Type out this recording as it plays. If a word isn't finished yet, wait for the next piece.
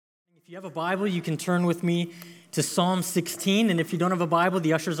you have a Bible, you can turn with me to Psalm 16. And if you don't have a Bible,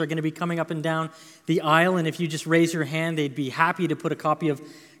 the ushers are going to be coming up and down the aisle. And if you just raise your hand, they'd be happy to put a copy of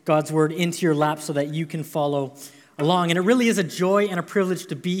God's Word into your lap so that you can follow along. And it really is a joy and a privilege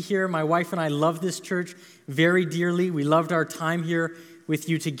to be here. My wife and I love this church very dearly. We loved our time here with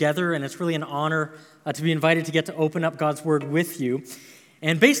you together, and it's really an honor to be invited to get to open up God's Word with you.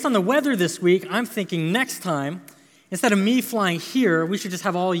 And based on the weather this week, I'm thinking next time, instead of me flying here, we should just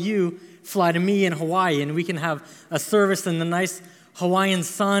have all you fly to me in Hawaii, and we can have a service in the nice Hawaiian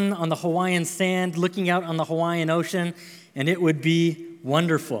sun on the Hawaiian sand, looking out on the Hawaiian ocean, and it would be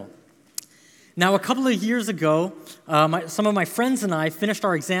wonderful. Now, a couple of years ago, some of my friends and I finished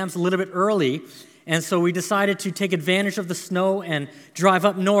our exams a little bit early, and so we decided to take advantage of the snow and drive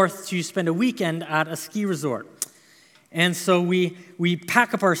up north to spend a weekend at a ski resort. And so we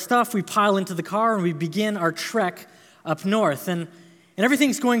pack up our stuff, we pile into the car, and we begin our trek up north. And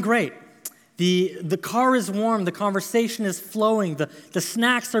everything's going great. The car is warm, the conversation is flowing, the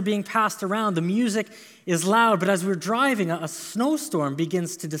snacks are being passed around, the music is loud, but as we're driving, a snowstorm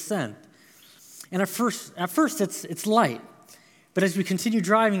begins to descend. And at first it's light, but as we continue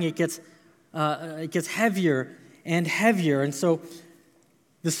driving, it gets heavier and heavier, and so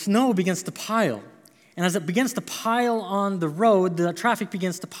the snow begins to pile. And as it begins to pile on the road, the traffic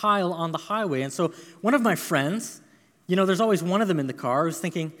begins to pile on the highway. And so one of my friends, there's always one of them in the car, was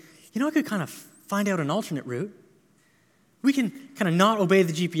thinking, I could kind of find out an alternate route. We can kind of not obey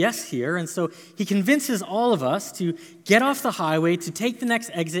the GPS here. And so he convinces all of us to get off the highway, to take the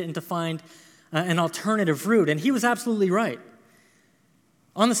next exit, and to find an alternative route. And he was absolutely right.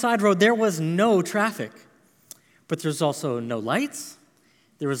 On the side road, there was no traffic, but there's also no lights.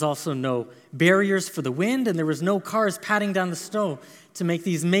 There was also no barriers for the wind, and there was no cars patting down the snow to make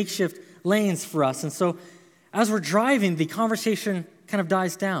these makeshift lanes for us. And so as we're driving, the conversation kind of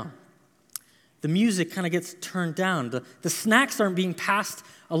dies down. The music kind of gets turned down. The snacks aren't being passed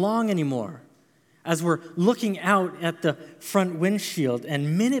along anymore as we're looking out at the front windshield,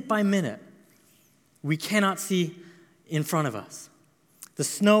 and minute by minute, we cannot see in front of us. The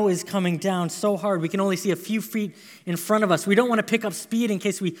snow is coming down so hard, we can only see a few feet in front of us. We don't want to pick up speed in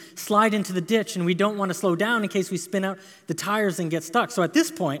case we slide into the ditch, and we don't want to slow down in case we spin out the tires and get stuck. So at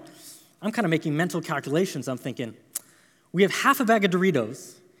this point, I'm kind of making mental calculations. I'm thinking, we have half a bag of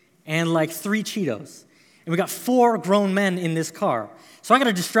Doritos and like 3 Cheetos, and we got 4 grown men in this car. So I got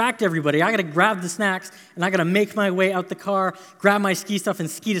to distract everybody. I got to grab the snacks, and I got to make my way out the car, grab my ski stuff, and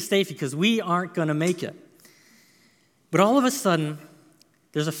ski to safety because we aren't going to make it. But all of a sudden,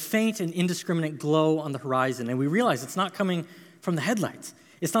 there's a faint and indiscriminate glow on the horizon, and we realize it's not coming from the headlights.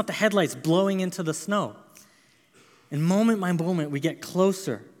 It's not the headlights blowing into the snow. And moment by moment, we get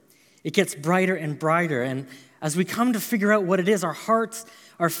closer. It gets brighter and brighter, and as we come to figure out what it is, our hearts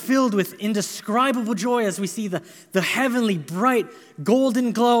are filled with indescribable joy as we see the heavenly, bright,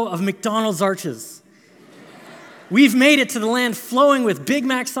 golden glow of McDonald's arches. We've made it to the land flowing with Big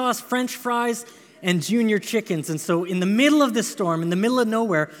Mac sauce, French fries, and junior chickens. And so in the middle of this storm, in the middle of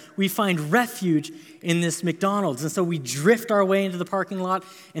nowhere, we find refuge in this McDonald's. And so we drift our way into the parking lot.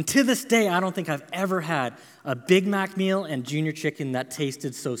 And to this day, I don't think I've ever had a Big Mac meal and junior chicken that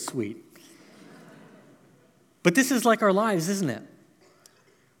tasted so sweet. But this is like our lives, isn't it?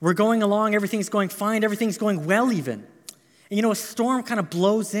 We're going along, everything's going fine, everything's going well even. And a storm kind of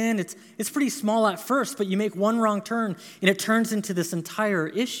blows in. It's pretty small at first, but you make one wrong turn, and it turns into this entire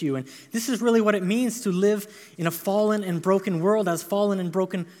issue. And this is really what it means to live in a fallen and broken world as fallen and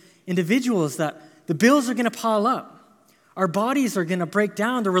broken individuals, that the bills are going to pile up. Our bodies are going to break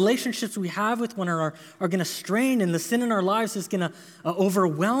down. The relationships we have with one another are going to strain, and the sin in our lives is going to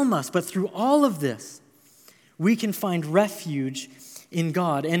overwhelm us. But through all of this, we can find refuge in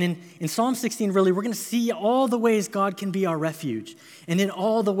God. And in Psalm 16, really, we're going to see all the ways God can be our refuge, and in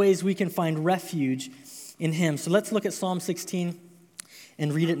all the ways we can find refuge in Him. So let's look at Psalm 16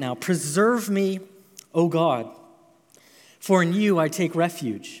 and read it now. Preserve me, O God, for in you I take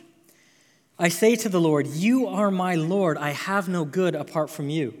refuge. I say to the Lord, you are my Lord. I have no good apart from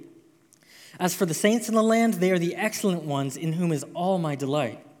you. As for the saints in the land, they are the excellent ones in whom is all my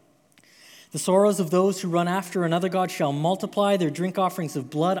delight. The sorrows of those who run after another god shall multiply. Their drink offerings of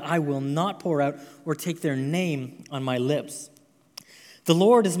blood I will not pour out or take their name on my lips. The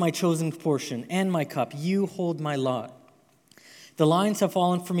Lord is my chosen portion and my cup. You hold my lot. The lines have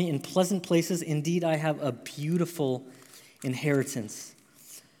fallen for me in pleasant places. Indeed, I have a beautiful inheritance.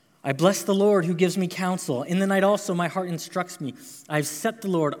 I bless the Lord who gives me counsel. In the night also my heart instructs me. I have set the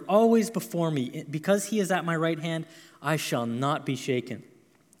Lord always before me. Because he is at my right hand, I shall not be shaken.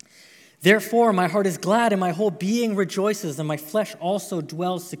 Therefore, my heart is glad, and my whole being rejoices, and my flesh also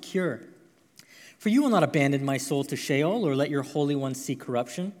dwells secure. For you will not abandon my soul to Sheol, or let your Holy One see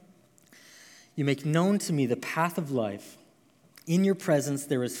corruption. You make known to me the path of life. In your presence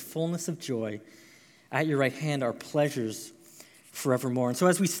there is fullness of joy. At your right hand are pleasures forevermore. And so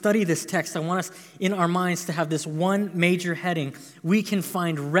as we study this text, I want us in our minds to have this one major heading. We can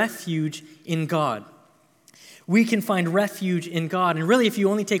find refuge in God. We can find refuge in God. And really, if you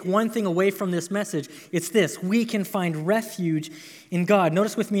only take one thing away from this message, it's this. We can find refuge in God.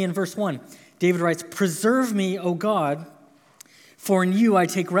 Notice with me in verse 1, David writes, "Preserve me, O God, for in you I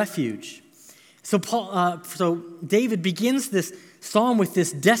take refuge." So David begins this psalm with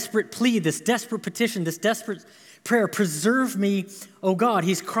this desperate plea, this desperate petition, this desperate prayer. Preserve me, O God.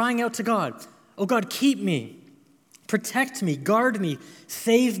 He's crying out to God. Oh God, keep me, protect me, guard me,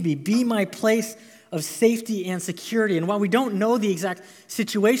 save me, be my place of safety and security. And while we don't know the exact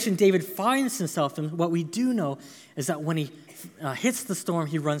situation David finds himself in, what we do know is that when he hits the storm,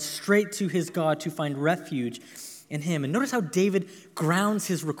 he runs straight to his God to find refuge in him. And notice how David grounds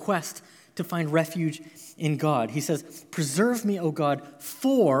his request to find refuge in God. He says, "Preserve me, O God,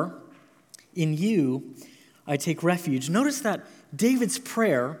 for in you I take refuge." Notice that David's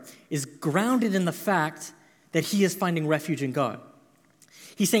prayer is grounded in the fact that he is finding refuge in God.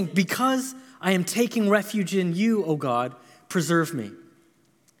 He's saying, because I am taking refuge in you, O God, preserve me.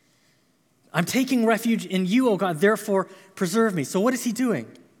 I'm taking refuge in you, O God, therefore preserve me. So what is he doing?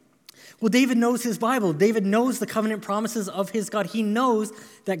 Well, David knows his Bible. David knows the covenant promises of his God. He knows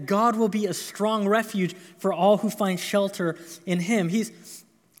that God will be a strong refuge for all who find shelter in him.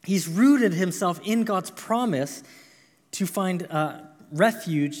 He's rooted himself in God's promise to find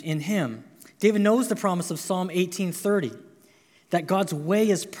refuge in him. David knows the promise of Psalm 18:30, that God's way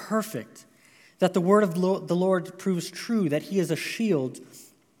is perfect, that the word of the Lord proves true, that he is a shield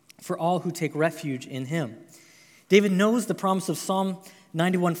for all who take refuge in him. David knows the promise of Psalm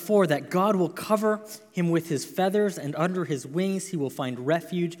 91:4, that God will cover him with his feathers, and under his wings he will find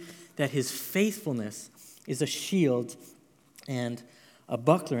refuge, that his faithfulness is a shield and a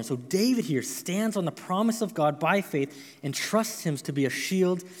buckler. And so David here stands on the promise of God by faith and trusts him to be a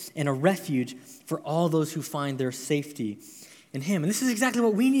shield and a refuge for all those who find their safety in him. And this is exactly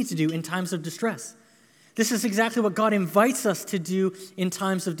what we need to do in times of distress. This is exactly what God invites us to do in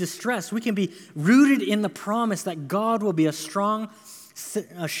times of distress. We can be rooted in the promise that God will be a strong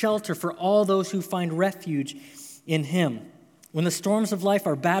shelter for all those who find refuge in him. When the storms of life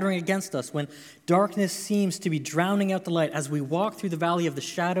are battering against us, when darkness seems to be drowning out the light, as we walk through the valley of the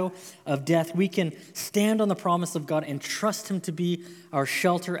shadow of death, we can stand on the promise of God and trust him to be our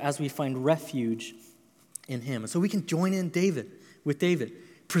shelter as we find refuge in him. And so we can join in with David.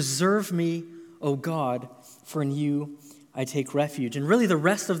 Preserve me, O God, for in you I take refuge. And really the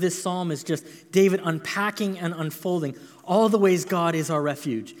rest of this psalm is just David unpacking and unfolding all the ways God is our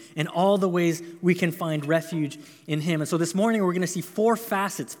refuge and all the ways we can find refuge in him. And so this morning we're going to see 4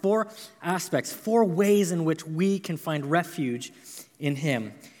 facets, 4 aspects, 4 ways in which we can find refuge in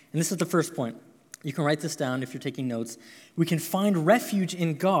him. And this is the first point. You can write this down if you're taking notes. We can find refuge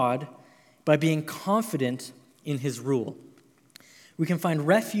in God by being confident in his rule. We can find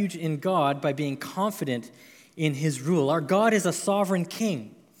refuge in God by being confident in his rule. Our God is a sovereign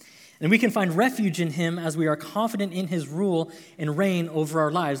king, and we can find refuge in him as we are confident in his rule and reign over our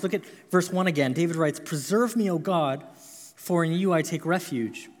lives. Look at verse 1 again. David writes, "Preserve me, O God, for in you I take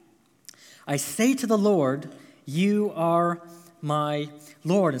refuge. I say to the Lord, you are my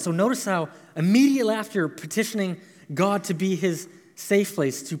Lord." And so notice how immediately after petitioning God to be his safe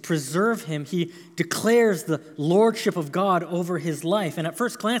place, to preserve him, he declares the lordship of God over his life. And at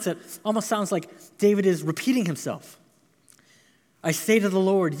first glance, it almost sounds like David is repeating himself. I say to the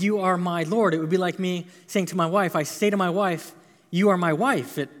Lord, you are my Lord. It would be like me saying to my wife, I say to my wife, you are my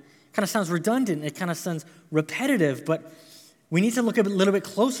wife. It kind of sounds redundant. It kind of sounds repetitive, but we need to look a little bit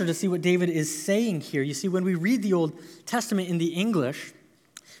closer to see what David is saying here. You see, when we read the Old Testament in the English,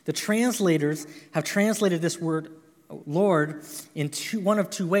 the translators have translated this word Lord in one of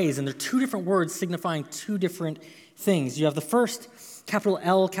two ways, and they're 2 different words signifying 2 different things. You have the first, capital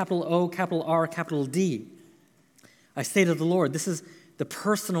L, capital O, capital R, capital D. I say to the Lord. This is the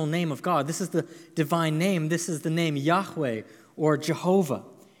personal name of God. This is the divine name. This is the name Yahweh or Jehovah.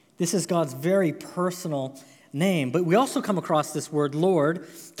 This is God's very personal name. But we also come across this word Lord,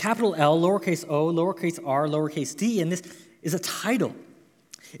 capital L, lowercase o, lowercase r, lowercase d, and this is a title.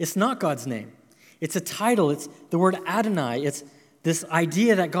 It's not God's name. It's a title. It's the word Adonai. It's this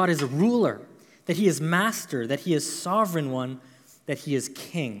idea that God is a ruler, that he is master, that he is sovereign one, that he is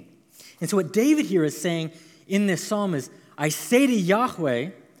king. And so what David here is saying in this psalm is, I say to Yahweh,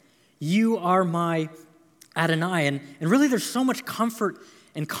 You are my Adonai. And really there's so much comfort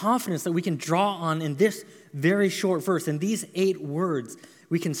and confidence that we can draw on in this very short verse. In these 8 words,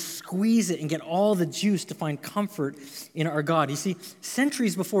 we can squeeze it and get all the juice to find comfort in our God. You see,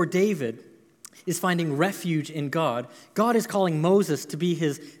 centuries before David is finding refuge in God, God is calling Moses to be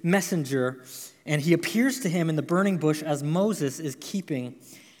his messenger, and he appears to him in the burning bush as Moses is keeping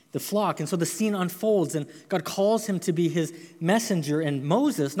the flock. And so the scene unfolds, and God calls him to be his messenger. And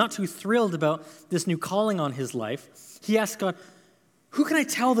Moses, not too thrilled about this new calling on his life, he asks God, who can I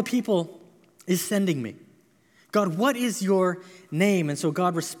tell the people is sending me? God, what is your name? And so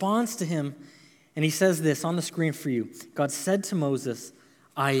God responds to him, and he says this on the screen for you. God said to Moses,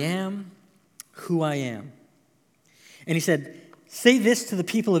 I am who I am. And he said, say this to the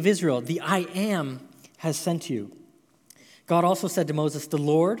people of Israel, the I am has sent you. God also said to Moses, the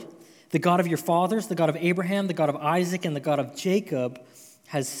Lord, the God of your fathers, the God of Abraham, the God of Isaac, and the God of Jacob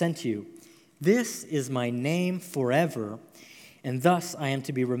has sent you. This is my name forever, and thus I am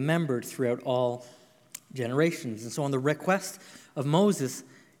to be remembered throughout all generations. And so on the request of Moses,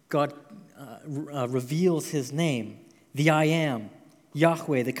 God reveals his name, the I am,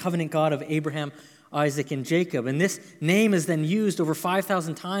 Yahweh, the covenant God of Abraham, Isaac, and Jacob. And this name is then used over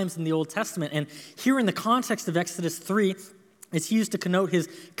 5,000 times in the Old Testament. And here in the context of Exodus 3, it's used to connote his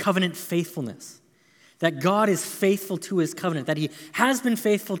covenant faithfulness. That God is faithful to his covenant, that he has been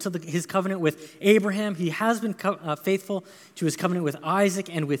faithful to his covenant with Abraham, he has been faithful to his covenant with Isaac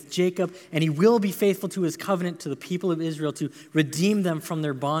and with Jacob, and he will be faithful to his covenant to the people of Israel to redeem them from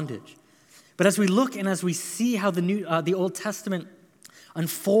their bondage. But as we look and as we see how the Old Testament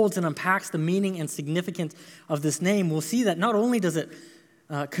unfolds and unpacks the meaning and significance of this name, we'll see that not only does it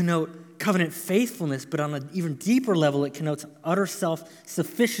connote covenant faithfulness, but on an even deeper level, it connotes utter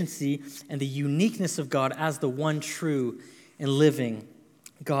self-sufficiency and the uniqueness of God as the one true and living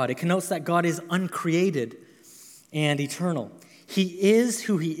God. It connotes that God is uncreated and eternal. He is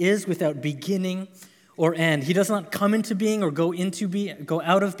who he is without beginning or end. He does not come into being or go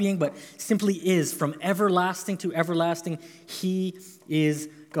out of being, but simply is. From everlasting to everlasting, he is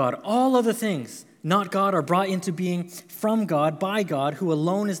God. All other things, not God, are brought into being from God, by God, who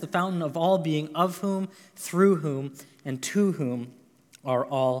alone is the fountain of all being, of whom, through whom, and to whom are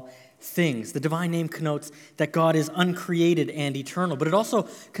all things. The divine name connotes that God is uncreated and eternal, but it also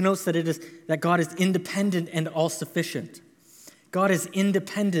connotes that God is independent and all-sufficient. God is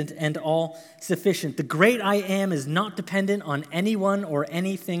independent and all-sufficient. The great I am is not dependent on anyone or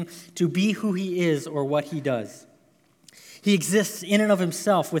anything to be who he is or what he does. He exists in and of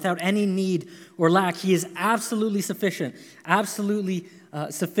himself without any need or lack. He is absolutely sufficient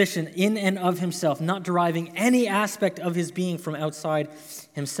in and of himself, not deriving any aspect of his being from outside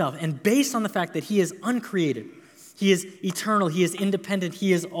himself. And based on the fact that he is uncreated, he is eternal, he is independent,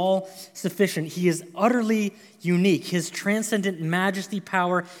 he is all-sufficient, he is utterly unique. His transcendent majesty,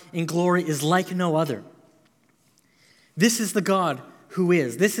 power, and glory is like no other. This is the God who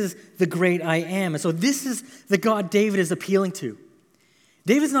is. This is the great I am. And so this is the God David is appealing to.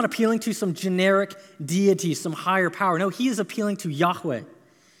 David's not appealing to some generic deity, some higher power. No, he is appealing to Yahweh,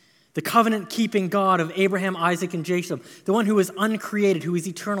 the covenant-keeping God of Abraham, Isaac, and Jacob, the one who is uncreated, who is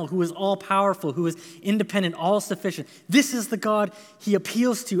eternal, who is all-powerful, who is independent, all-sufficient. This is the God he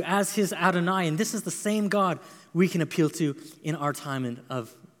appeals to as his Adonai, and this is the same God we can appeal to in our time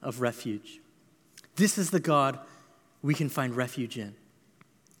of refuge. This is the God we can find refuge in.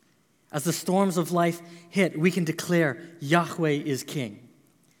 As the storms of life hit, we can declare Yahweh is King.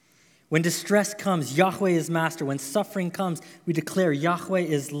 When distress comes, Yahweh is master. When suffering comes, we declare Yahweh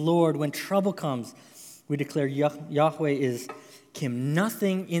is Lord. When trouble comes, we declare Yahweh is King.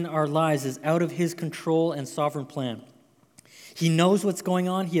 Nothing in our lives is out of his control and sovereign plan. He knows what's going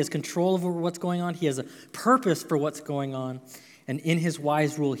on. He has control over what's going on. He has a purpose for what's going on. And in his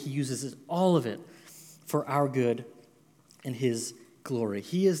wise rule, he uses all of it for our good and his glory.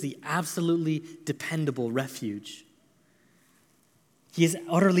 He is the absolutely dependable refuge. He is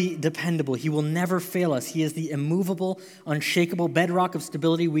utterly dependable. He will never fail us. He is the immovable, unshakable bedrock of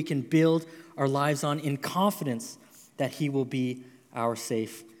stability we can build our lives on in confidence that he will be our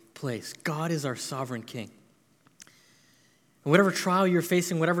safe place. God is our sovereign King. And whatever trial you're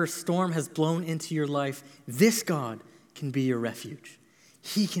facing, whatever storm has blown into your life, this God can be your refuge.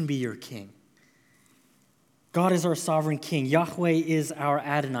 He can be your King. God is our sovereign King. Yahweh is our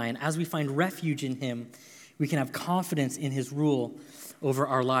Adonai. And as we find refuge in him, we can have confidence in his rule over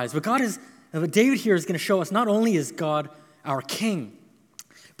our lives. But David here is going to show us not only is God our King,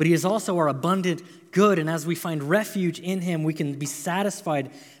 but he is also our abundant good. And as we find refuge in him, we can be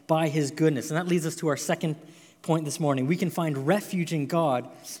satisfied by his goodness. And that leads us to our second point this morning. We can find refuge in God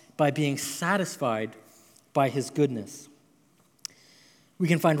by being satisfied by his goodness. We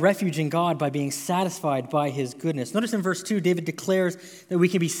can find refuge in God by being satisfied by his goodness. Notice in verse 2, David declares that we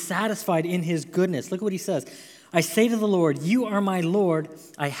can be satisfied in his goodness. Look at what he says. I say to the Lord, you are my Lord.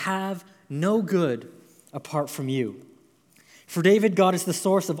 I have no good apart from you. For David, God is the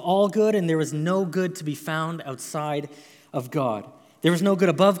source of all good, and there is no good to be found outside of God. There is no good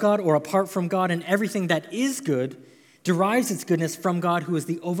above God or apart from God, and everything that is good derives its goodness from God, who is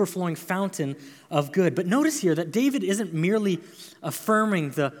the overflowing fountain of good. But notice here that David isn't merely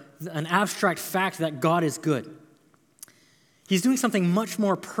affirming an abstract fact that God is good. He's doing something much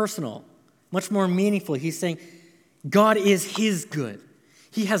more personal, much more meaningful. He's saying God is his good.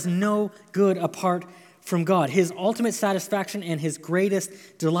 He has no good apart from God. His ultimate satisfaction and his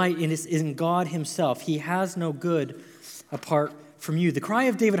greatest delight is in God himself. He has no good apart from you. The cry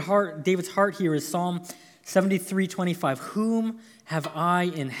of David's heart here is Psalm 73:25. Whom have I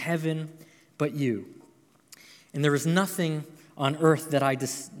in heaven but you? And there is nothing on earth that I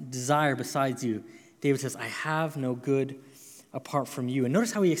desire besides you. David says, I have no good apart from you. And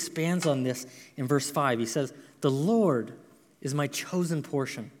notice how he expands on this in verse 5. He says, the Lord is my chosen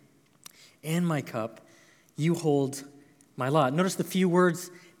portion and my cup. You hold my lot. Notice the few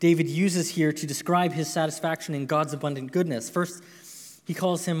words David uses here to describe his satisfaction in God's abundant goodness. First, he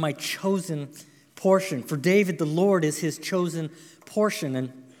calls him my chosen portion. For David, the Lord is his chosen portion.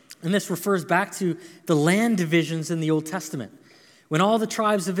 And this refers back to the land divisions in the Old Testament. When all the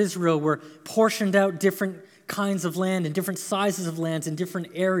tribes of Israel were portioned out different kinds of land and different sizes of lands in different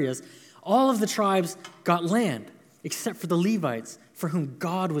areas, all of the tribes got land, except for the Levites, for whom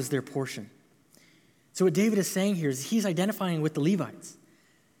God was their portion. So what David is saying here is he's identifying with the Levites.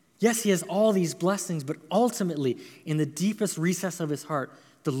 Yes, he has all these blessings, but ultimately, in the deepest recess of his heart,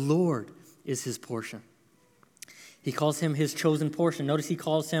 the Lord is his portion. He calls him his chosen portion. Notice he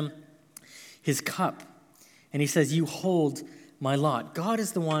calls him his cup. And he says, you hold my lot. God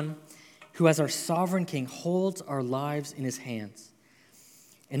is the one who, as our sovereign king, holds our lives in his hands.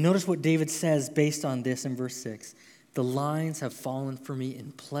 And notice what David says based on this in verse 6. The lines have fallen for me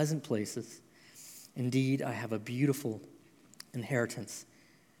in pleasant places. Indeed, I have a beautiful inheritance.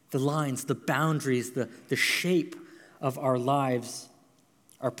 The lines, the boundaries, the shape of our lives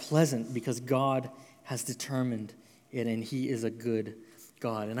are pleasant because God has determined it, and he is a good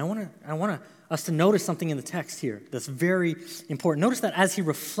God. And I want us to notice something in the text here that's very important. Notice that as he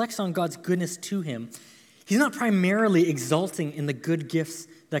reflects on God's goodness to him, he's not primarily exulting in the good gifts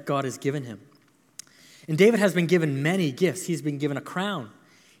that God has given him. And David has been given many gifts. He's been given a crown.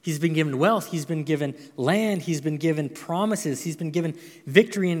 He's been given wealth. He's been given land. He's been given promises. He's been given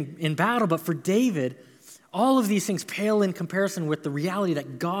victory in battle. But for David, all of these things pale in comparison with the reality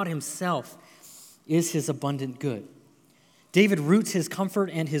that God himself is his abundant good. David roots his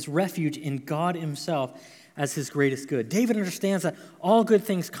comfort and his refuge in God himself as his greatest good. David understands that all good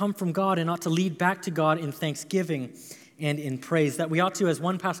things come from God and ought to lead back to God in thanksgiving and in praise. That we ought to, as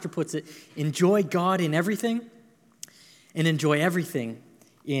one pastor puts it, enjoy God in everything and enjoy everything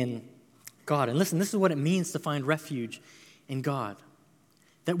in God. And listen, this is what it means to find refuge in God.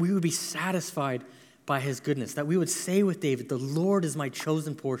 That we would be satisfied by his goodness. That we would say with David, the Lord is my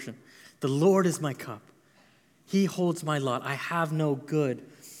chosen portion. The Lord is my cup. He holds my lot. I have no good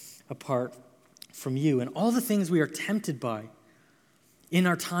apart from you. And all the things we are tempted by in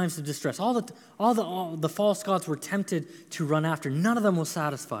our times of distress, all the false gods we're tempted to run after, none of them will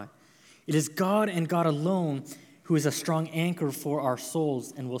satisfy. It is God and God alone who is a strong anchor for our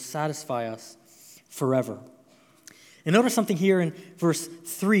souls and will satisfy us forever. And notice something here in verse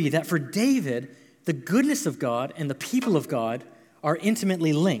 3, that for David, the goodness of God and the people of God are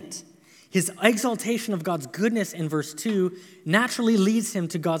intimately linked. His exaltation of God's goodness in verse 2 naturally leads him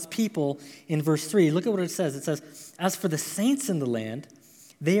to God's people in verse 3. Look at what it says. It says, as for the saints in the land,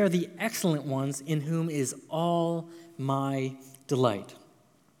 they are the excellent ones in whom is all my delight.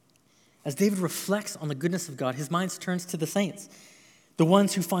 As David reflects on the goodness of God, his mind turns to the saints, the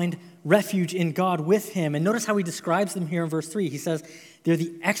ones who find refuge in God with him. And notice how he describes them here in verse 3. He says, they're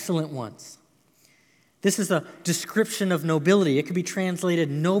the excellent ones. This is a description of nobility. It could be translated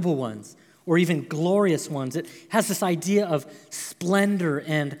noble ones or even glorious ones. It has this idea of splendor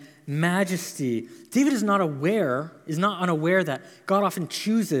and majesty. David is not unaware that God often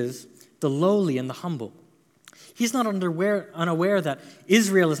chooses the lowly and the humble. He's not unaware that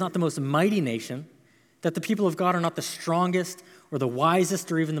Israel is not the most mighty nation, that the people of God are not the strongest or the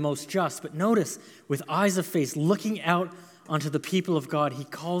wisest or even the most just. But notice, with eyes of faith, looking out onto the people of God, he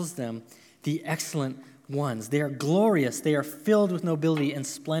calls them the excellent ones. They are glorious. They are filled with nobility and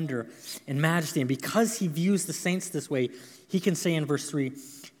splendor and majesty. And because he views the saints this way, he can say in verse 3,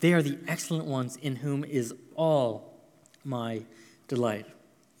 They are the excellent ones in whom is all my delight.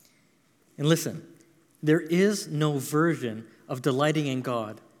 And listen, there is no version of delighting in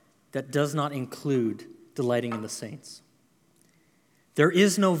God that does not include delighting in the saints. There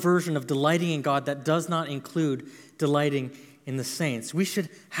is no version of delighting in God that does not include delighting in the saints. We should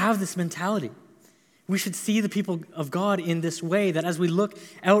have this mentality. We should see the people of God in this way, that as we look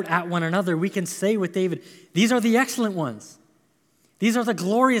out at one another, we can say with David, these are the excellent ones. These are the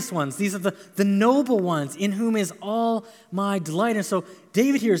glorious ones. These are the noble ones in whom is all my delight. And so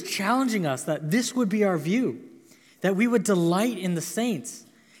David here is challenging us that this would be our view, that we would delight in the saints.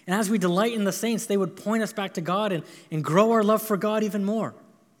 And as we delight in the saints, they would point us back to God and grow our love for God even more.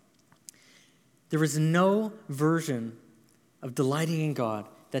 There is no version of delighting in God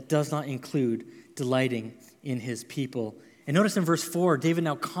that does not include delighting in his people. And notice in verse 4, David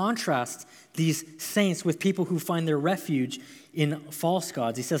now contrasts these saints with people who find their refuge in false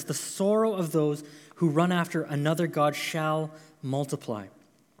gods. He says, the sorrow of those who run after another god shall multiply.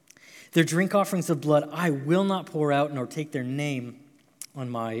 Their drink offerings of blood I will not pour out, nor take their name on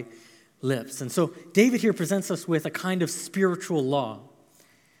my lips. And so David here presents us with a kind of spiritual law.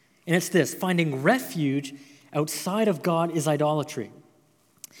 And it's this: finding refuge outside of God is idolatry.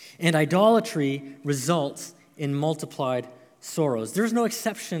 And idolatry results in multiplied sorrows. There's no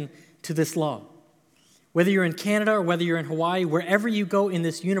exception to this law. Whether you're in Canada or whether you're in Hawaii, wherever you go in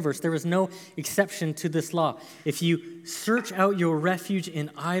this universe, there is no exception to this law. If you search out your refuge in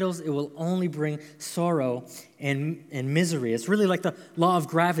idols, it will only bring sorrow and misery. It's really like the law of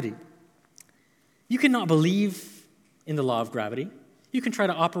gravity. You cannot believe in the law of gravity. You can try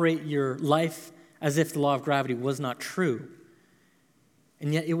to operate your life as if the law of gravity was not true.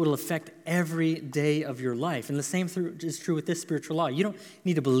 And yet it will affect every day of your life. And the same is true with this spiritual law. You don't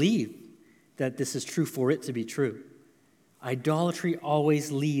need to believe that this is true for it to be true. Idolatry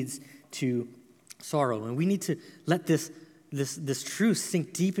always leads to sorrow. And we need to let this truth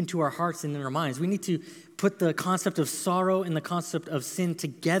sink deep into our hearts and in our minds. We need to put the concept of sorrow and the concept of sin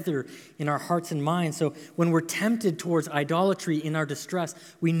together in our hearts and minds. So when we're tempted towards idolatry in our distress,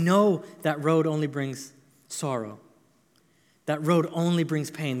 we know that road only brings sorrow. That road only brings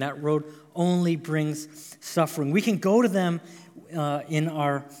pain. That road only brings suffering. We can go to them in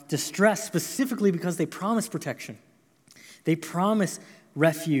our distress specifically because they promise protection. They promise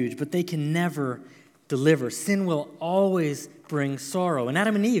refuge, but they can never deliver. Sin will always bring sorrow. And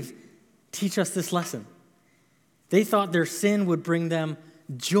Adam and Eve teach us this lesson. They thought their sin would bring them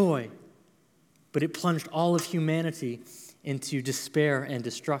joy, but it plunged all of humanity into despair and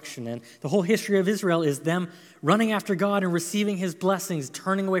destruction. And the whole history of Israel is them running after God and receiving his blessings,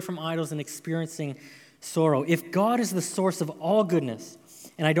 turning away from idols and experiencing sorrow. If God is the source of all goodness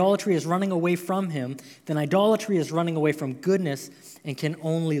and idolatry is running away from him, then idolatry is running away from goodness and can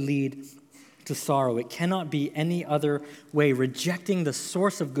only lead to sorrow. It cannot be any other way. Rejecting the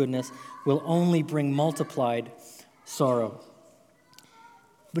source of goodness will only bring multiplied sorrow.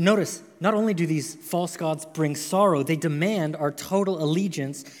 But notice, not only do these false gods bring sorrow, they demand our total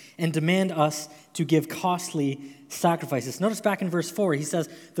allegiance and demand us to give costly sacrifices. Notice back in verse 4, he says,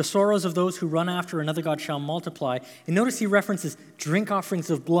 the sorrows of those who run after another god shall multiply. And notice he references drink offerings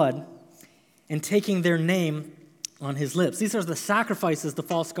of blood and taking their name on his lips. These are the sacrifices the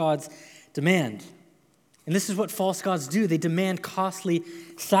false gods demand. And this is what false gods do. They demand costly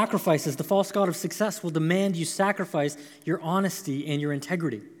sacrifices. The false god of success will demand you sacrifice your honesty and your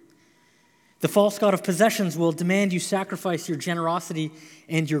integrity. The false god of possessions will demand you sacrifice your generosity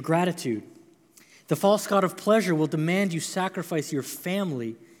and your gratitude. The false god of pleasure will demand you sacrifice your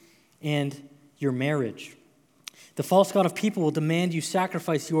family and your marriage. The false god of people will demand you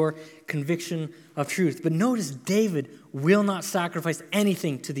sacrifice your conviction of truth. But notice David will not sacrifice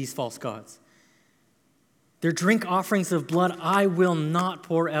anything to these false gods. Their drink offerings of blood I will not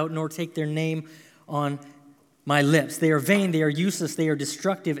pour out, nor take their name on my lips. They are vain, they are useless, they are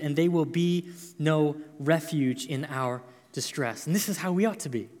destructive, and they will be no refuge in our distress. And this is how we ought to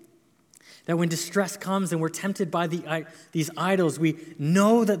be. That when distress comes and we're tempted by these idols, we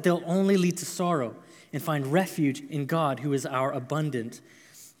know that they'll only lead to sorrow and find refuge in God, who is our abundant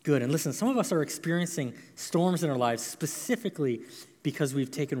good. And listen, some of us are experiencing storms in our lives specifically because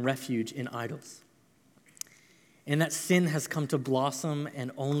we've taken refuge in idols. And that sin has come to blossom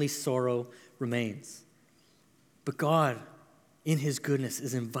and only sorrow remains. But God, in his goodness,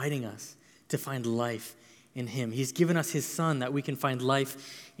 is inviting us to find life in him. He's given us his son that we can find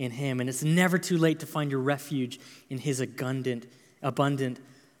life in him. And it's never too late to find your refuge in his abundant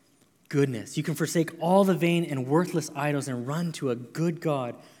goodness. You can forsake all the vain and worthless idols and run to a good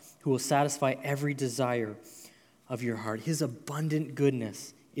God who will satisfy every desire of your heart. His abundant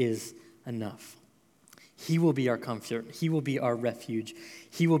goodness is enough. He will be our comfort. He will be our refuge.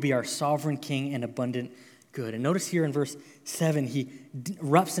 He will be our sovereign king and abundant good. And notice here in verse 7, he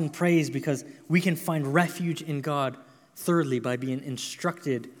erupts in praise because we can find refuge in God, thirdly, by being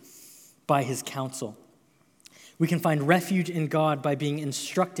instructed by his counsel. We can find refuge in God by being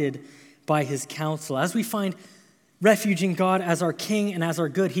instructed by his counsel. As we find refuge in God as our king and as our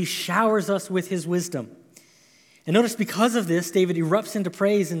good, he showers us with his wisdom. And notice because of this, David erupts into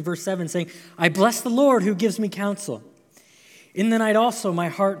praise in verse 7, saying, I bless the Lord who gives me counsel. In the night also my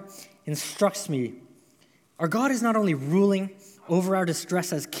heart instructs me. Our God is not only ruling over our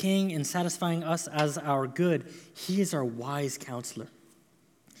distress as king and satisfying us as our good, he is our wise counselor.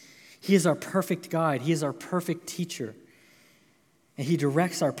 He is our perfect guide. He is our perfect teacher. And he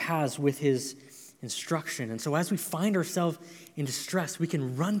directs our paths with his instruction. And so as we find ourselves in distress, we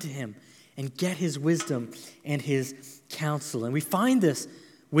can run to him and get his wisdom and his counsel. And we find this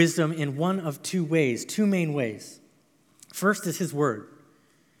wisdom in one of two ways, two main ways. First is his word.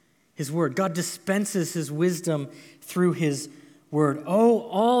 His word. God dispenses his wisdom through his word. Oh,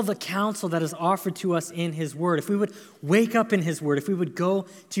 all the counsel that is offered to us in his word. If we would wake up in his word, if we would go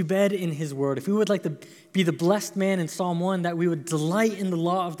to bed in his word, if we would like to be the blessed man in Psalm 1, that we would delight in the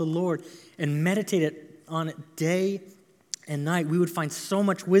law of the Lord and meditate on it day and night, we would find so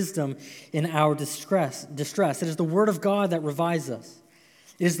much wisdom in our distress. It is the word of God that revives us.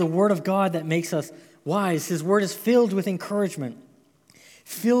 It is the word of God that makes us wise. His word is filled with encouragement,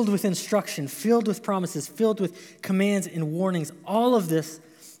 filled with instruction, filled with promises, filled with commands and warnings. All of this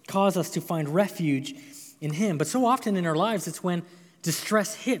cause us to find refuge in him. But so often in our lives, it's when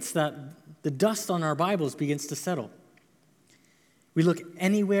distress hits that the dust on our Bibles begins to settle. We look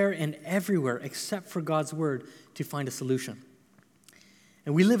anywhere and everywhere except for God's word to find a solution.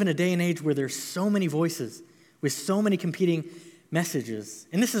 And we live in a day and age where there's so many voices with so many competing messages.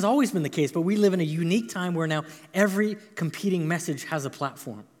 And this has always been the case, but we live in a unique time where now every competing message has a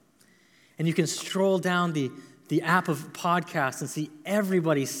platform. And you can stroll down the app of podcasts and see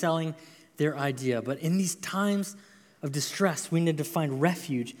everybody selling their idea. But in these times of distress, we need to find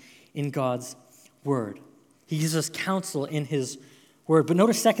refuge in God's word. He gives us counsel in his word. But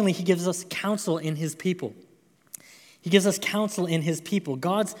notice, secondly, he gives us counsel in his people. He gives us counsel in his people.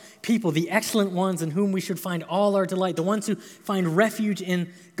 God's people, the excellent ones in whom we should find all our delight, the ones who find refuge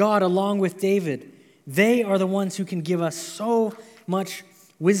in God along with David, they are the ones who can give us so much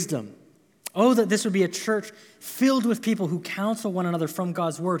wisdom. Oh, that this would be a church filled with people who counsel one another from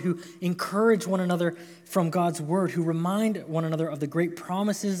God's word, who encourage one another from God's word, who remind one another of the great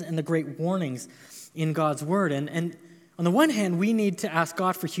promises and the great warnings in God's word. And on the one hand, we need to ask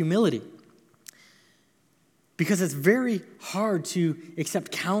God for humility, because it's very hard to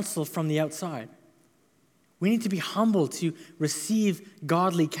accept counsel from the outside. We need to be humble to receive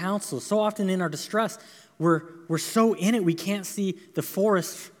godly counsel. So often in our distress, we're so in it we can't see the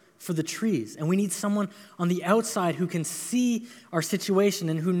forest for the trees. And we need someone on the outside who can see our situation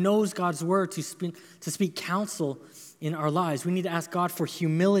and who knows God's word to speak counsel in our lives. We need to ask God for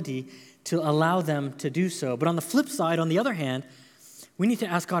humility to allow them to do so. But on the flip side, on the other hand, we need to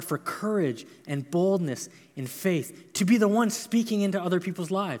ask God for courage and boldness and faith to be the one speaking into other people's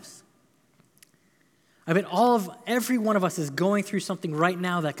lives. I bet every one of us is going through something right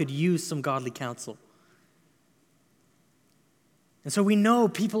now that could use some godly counsel. And so we know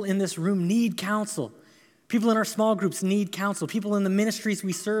people in this room need counsel. People in our small groups need counsel. People in the ministries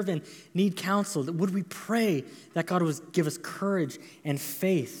we serve in need counsel. Would we pray that God would give us courage and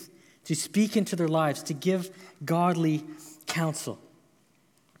faith to speak into their lives, to give godly counsel?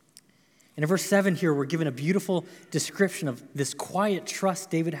 And in verse 7 here, we're given a beautiful description of this quiet trust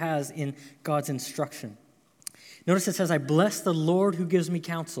David has in God's instruction. Notice it says, I bless the Lord who gives me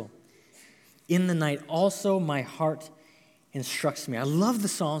counsel. In the night also my heart instructs me. I love the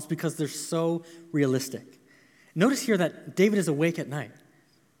Psalms because they're so realistic. Notice here that David is awake at night.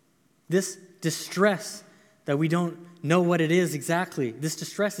 This distress that we don't know what it is exactly, this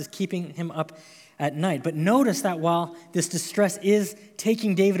distress is keeping him up at night. But notice that while this distress is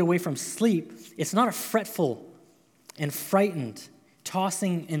taking David away from sleep, it's not a fretful and frightened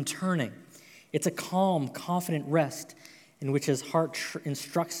tossing and turning. It's a calm, confident rest in which his heart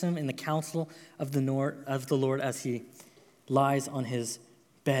instructs him in the counsel of the Lord as he lies on his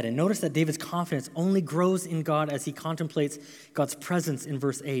bed. And notice that David's confidence only grows in God as he contemplates God's presence in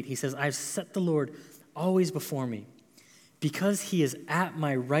verse 8. He says, I've set the Lord always before me. Because he is at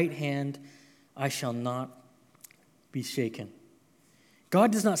my right hand, I shall not be shaken.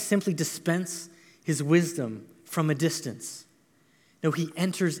 God does not simply dispense his wisdom from a distance. No, he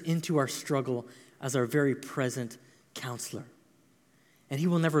enters into our struggle as our very present counselor. and he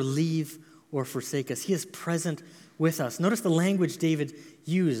will never leave or forsake us. He is present with us. Notice the language David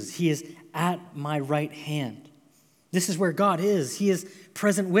uses. He is at my right hand. This is where God is. He is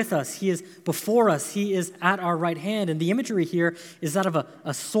present with us. He is before us. He is at our right hand. And the imagery here is that of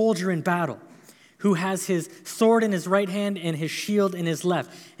a soldier in battle who has his sword in his right hand and his shield in his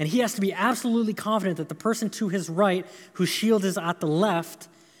left. And he has to be absolutely confident that the person to his right, whose shield is at the left,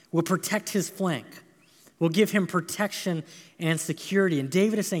 will protect his flank, will give him protection and security. And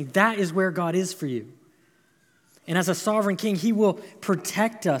David is saying that is where God is for you. And as a sovereign king, he will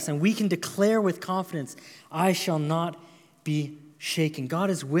protect us, and we can declare with confidence, I shall not be shaken. God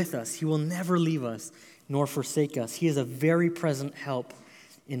is with us. He will never leave us nor forsake us. He is a very present help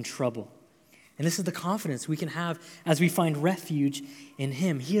in trouble. And this is the confidence we can have as we find refuge in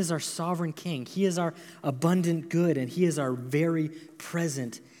him. He is our sovereign king. He is our abundant good, and he is our very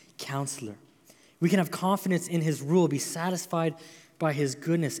present counselor. We can have confidence in his rule, be satisfied by his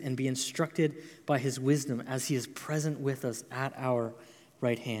goodness, and be instructed by his wisdom as he is present with us at our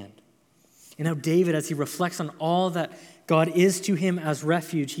right hand. And now David, as he reflects on all that God is to him as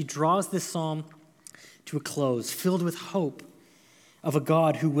refuge, he draws this psalm to a close, filled with hope of a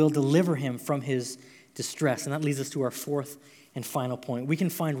God who will deliver him from his distress. And that leads us to our fourth and final point. We can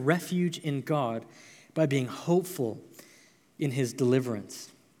find refuge in God by being hopeful in his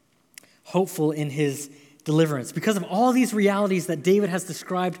deliverance. Hopeful in his deliverance. Because of all these realities that David has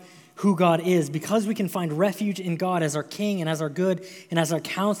described who God is, because we can find refuge in God as our king and as our good and as our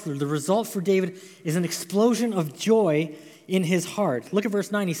counselor, the result for David is an explosion of joy in his heart. Look at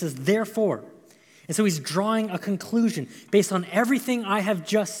verse 9. He says, therefore. And so he's drawing a conclusion based on everything I have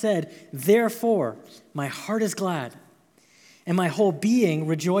just said. Therefore, my heart is glad, and my whole being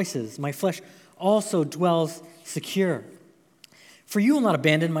rejoices. My flesh also dwells secure. For you will not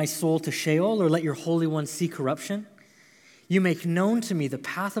abandon my soul to Sheol or let your Holy One see corruption. You make known to me the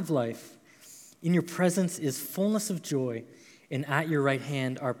path of life. In your presence is fullness of joy, and at your right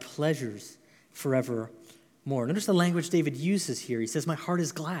hand are pleasures forevermore. Notice the language David uses here. He says, my heart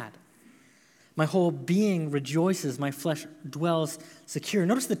is glad. My whole being rejoices. My flesh dwells secure.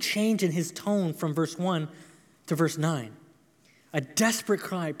 Notice the change in his tone from verse 1 to verse 9. A desperate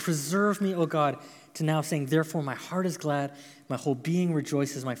cry, preserve me, O God, to now saying, therefore my heart is glad, my whole being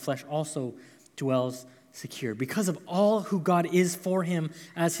rejoices, my flesh also dwells secure. Because of all who God is for him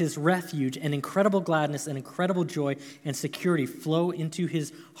as his refuge, an incredible gladness and incredible joy and security flow into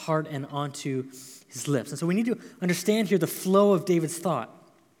his heart and onto his lips. And so we need to understand here the flow of David's thought.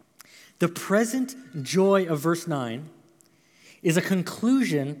 The present joy of verse 9 is a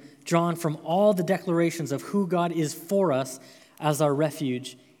conclusion drawn from all the declarations of who God is for us as our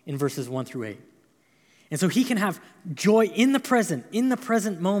refuge in verses 1 through 8. And so he can have joy in the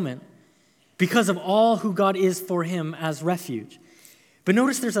present moment, because of all who God is for him as refuge. But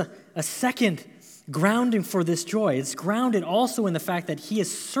notice there's a second grounding for this joy. It's grounded also in the fact that he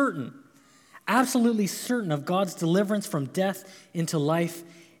is certain, absolutely certain of God's deliverance from death into life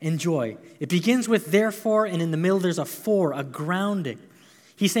and joy. It begins with therefore, and in the middle there's a for, a grounding.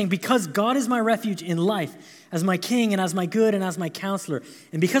 He's saying, because God is my refuge in life, as my king and as my good and as my counselor,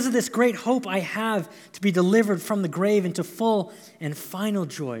 and because of this great hope I have to be delivered from the grave into full and final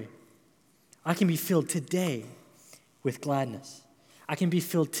joy, I can be filled today with gladness. I can be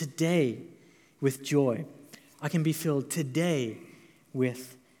filled today with joy. I can be filled today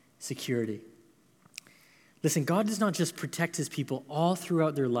with security. Listen, God does not just protect his people all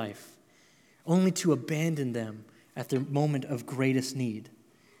throughout their life, only to abandon them at their moment of greatest need.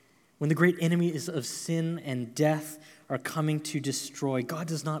 When the great enemies of sin and death are coming to destroy, God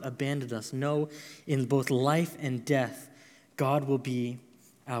does not abandon us. No, in both life and death, God will be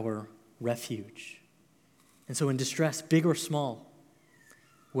our refuge. And so in distress, big or small,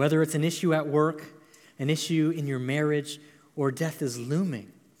 whether it's an issue at work, an issue in your marriage, or death is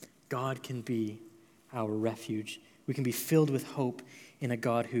looming, God can be our refuge. We can be filled with hope in a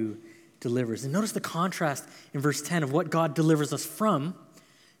God who delivers. And notice the contrast in verse 10 of what God delivers us from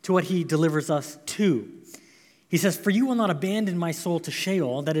to what he delivers us to. He says, for you will not abandon my soul to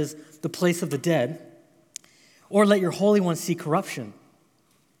Sheol, that is the place of the dead, or let your Holy One see corruption.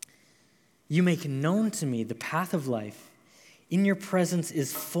 You make known to me the path of life. In your presence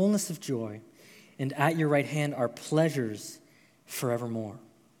is fullness of joy, and at your right hand are pleasures forevermore.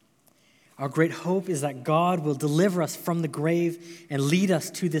 Our great hope is that God will deliver us from the grave and lead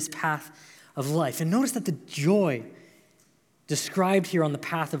us to this path of life. And notice that the joy described here on the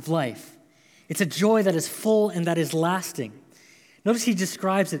path of life, it's a joy that is full and that is lasting. Notice he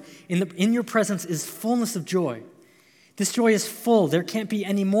describes it, in your presence is fullness of joy. This joy is full. There can't be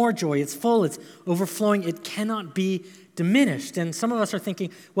any more joy. It's full. It's overflowing. It cannot be diminished. And some of us are thinking,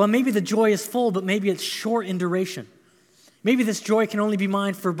 well, maybe the joy is full, but maybe it's short in duration. Maybe this joy can only be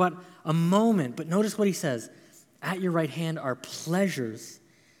mine for but a moment. But notice what he says. At your right hand are pleasures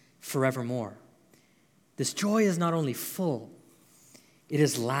forevermore. This joy is not only full, it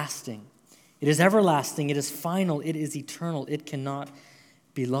is lasting. It is everlasting. It is final. It is eternal. It cannot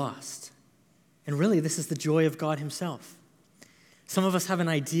be lost. And really, this is the joy of God himself. Some of us have an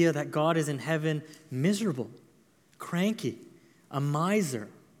idea that God is in heaven miserable, cranky, a miser.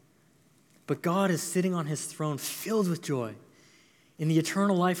 But God is sitting on his throne filled with joy. In the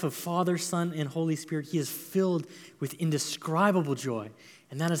eternal life of Father, Son, and Holy Spirit, he is filled with indescribable joy.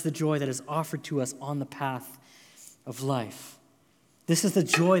 And that is the joy that is offered to us on the path of life. This is the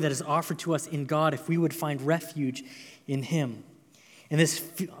joy that is offered to us in God if we would find refuge in him. And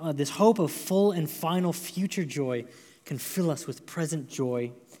this hope of full and final future joy can fill us with present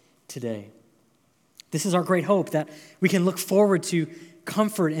joy today. This is our great hope, that we can look forward to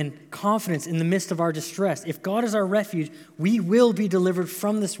comfort and confidence in the midst of our distress. If God is our refuge, we will be delivered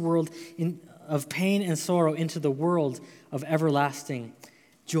from this world of pain and sorrow into the world of everlasting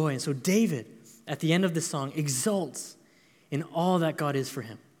joy. And so David, at the end of the song, exults in all that God is for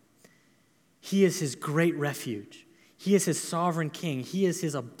him. He is his great refuge. He is his sovereign king. He is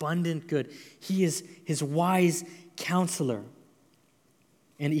his abundant good. He is his wise counselor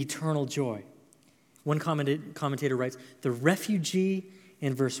and eternal joy. One commentator writes, the refugee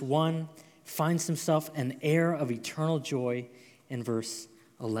in verse 1 finds himself an heir of eternal joy in verse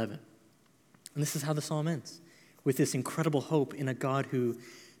 11. And this is how the psalm ends, with this incredible hope in a God who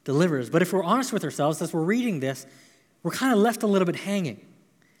delivers. But if we're honest with ourselves, as we're reading this, we're kind of left a little bit hanging.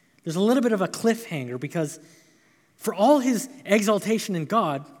 There's a little bit of a cliffhanger because for all his exaltation in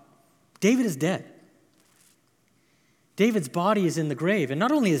God, David is dead. David's body is in the grave. And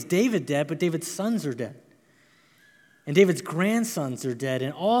not only is David dead, but David's sons are dead. And David's grandsons are dead.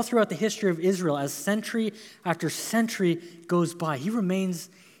 And all throughout the history of Israel, as century after century goes by, he remains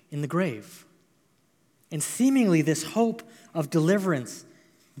in the grave. And seemingly this hope of deliverance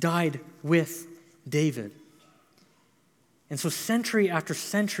died with David. And so century after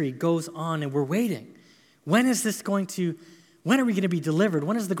century goes on and we're waiting. When are we going to be delivered?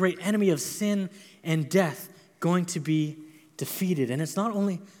 When is the great enemy of sin and death going to be defeated? And it's not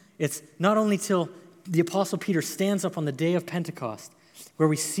only till the Apostle Peter stands up on the day of Pentecost where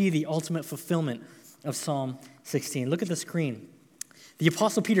we see the ultimate fulfillment of Psalm 16. Look at the screen. The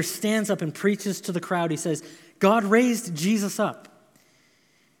Apostle Peter stands up and preaches to the crowd. He says, God raised Jesus up,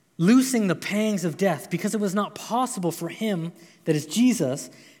 loosing the pangs of death, because it was not possible for him, that is Jesus,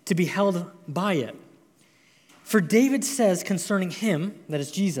 to be held by it. For David says concerning him, that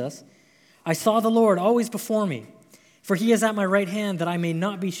is Jesus, I saw the Lord always before me, for he is at my right hand, that I may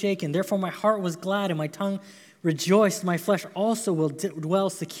not be shaken. Therefore my heart was glad and my tongue rejoiced. My flesh also will dwell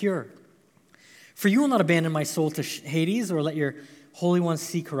secure. For you will not abandon my soul to Hades, or let your Holy One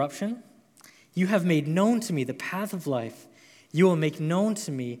see corruption. You have made known to me the path of life. You will make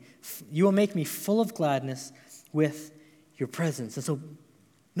me full of gladness with your presence. And so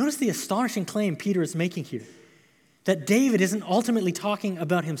notice the astonishing claim Peter is making here, that David isn't ultimately talking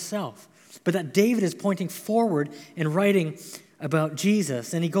about himself, but that David is pointing forward and writing about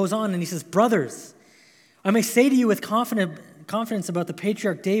Jesus. And he goes on and he says, brothers, I may say to you with confidence about the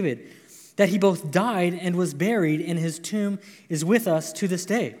patriarch David, that he both died and was buried, and his tomb is with us to this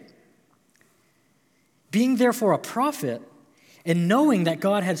day. Being therefore a prophet, and knowing that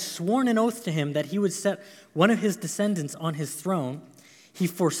God had sworn an oath to him that he would set one of his descendants on his throne, he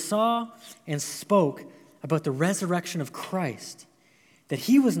foresaw and spoke about the resurrection of Christ, that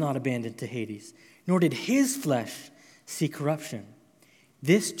he was not abandoned to Hades, nor did his flesh see corruption.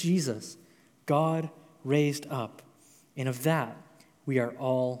 This Jesus God raised up, and of that we are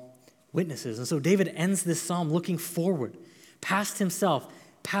all witnesses. And so David ends this psalm looking forward, past himself,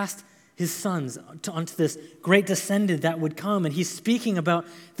 past his sons, onto this great descendant that would come. And he's speaking about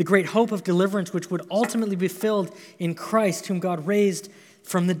the great hope of deliverance, which would ultimately be filled in Christ, whom God raised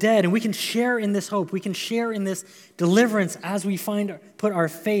from the dead. And we can share in this hope. We can share in this deliverance as we put our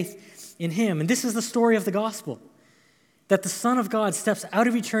faith in him. And this is the story of the gospel, that the Son of God steps out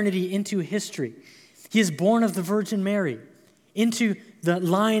of eternity into history. He is born of the Virgin Mary into the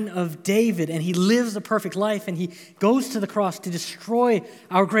line of David, and he lives a perfect life, and he goes to the cross to destroy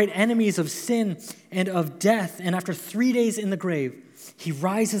our great enemies of sin and of death. And after 3 days in the grave, he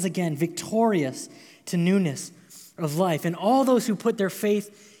rises again, victorious to newness of life. And all those who put their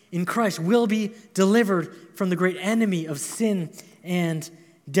faith in Christ will be delivered from the great enemy of sin and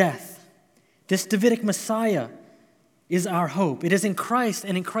death. This Davidic Messiah is our hope. It is in Christ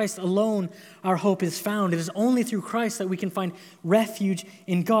and in Christ alone our hope is found. It is only through Christ that we can find refuge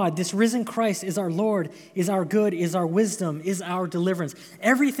in God. This risen Christ is our Lord, is our good, is our wisdom, is our deliverance.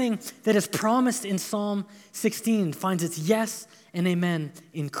 Everything that is promised in Psalm 16 finds its yes and amen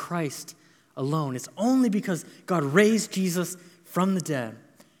in Christ alone. It's only because God raised Jesus from the dead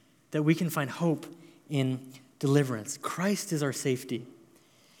that we can find hope in deliverance. Christ is our safety.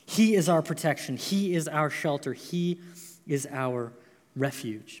 He is our protection. He is our shelter. He is our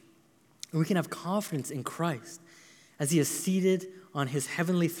refuge. And we can have confidence in Christ as he is seated on his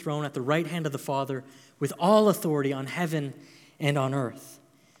heavenly throne at the right hand of the Father with all authority on heaven and on earth.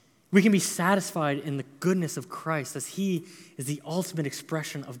 We can be satisfied in the goodness of Christ as he is the ultimate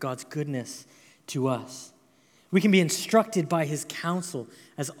expression of God's goodness to us. We can be instructed by his counsel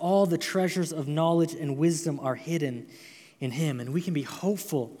as all the treasures of knowledge and wisdom are hidden in him. And we can be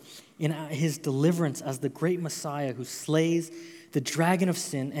hopeful in his deliverance as the great Messiah who slays the dragon of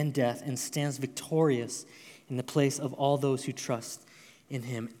sin and death and stands victorious in the place of all those who trust in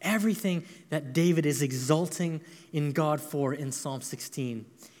him. Everything that David is exulting in God for in Psalm 16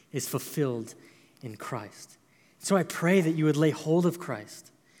 is fulfilled in Christ. So I pray that you would lay hold of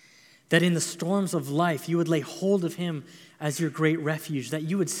Christ, that in the storms of life you would lay hold of him as your great refuge, that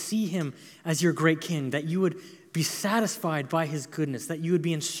you would see him as your great king, that you would be satisfied by his goodness, that you would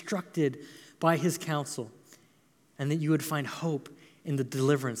be instructed by his counsel, and that you would find hope in the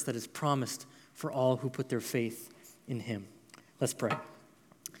deliverance that is promised for all who put their faith in him. Let's pray.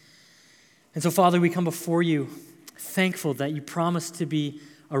 And so, Father, we come before you thankful that you promise to be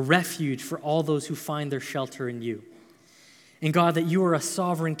a refuge for all those who find their shelter in you. And God, that you are a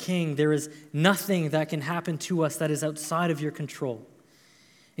sovereign king. There is nothing that can happen to us that is outside of your control.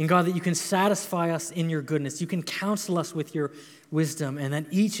 And God, that you can satisfy us in your goodness. You can counsel us with your wisdom, and that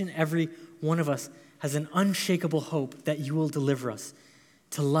each and every one of us has an unshakable hope that you will deliver us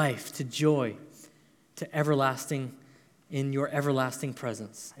to life, to joy, to everlasting, in your everlasting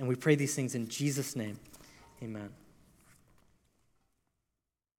presence. And we pray these things in Jesus' name. Amen.